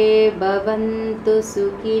भवन्तु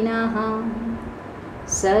सुखिनः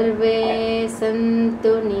सर्वे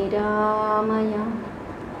सन्तु निरामया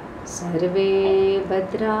सर्वे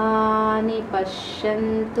भद्राणि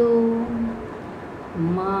पश्यन्तु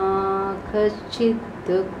मा कश्चित्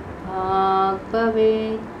दुःखभाग्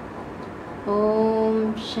भवेत्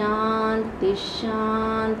ॐ शान्ति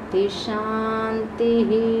शान्ति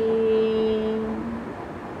शान्तिः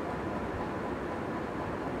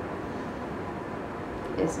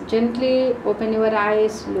Yes, gently open your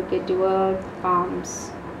eyes, look at your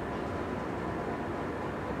palms.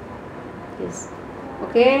 Yes,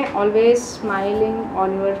 okay, always smiling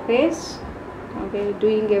on your face. Okay,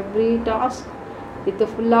 doing every task with the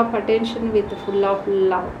full of attention, with the full of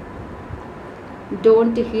love.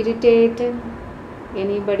 Don't irritate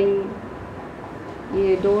anybody.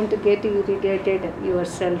 You don't get irritated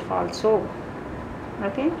yourself also.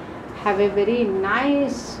 Okay, have a very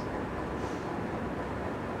nice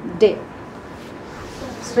day.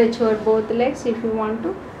 Stretch your both legs. If you want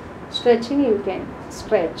to stretching, you can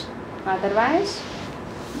stretch, otherwise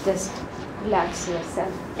just relax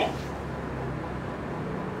yourself.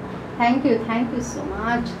 Thank you so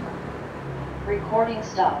much. Recording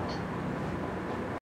stopped.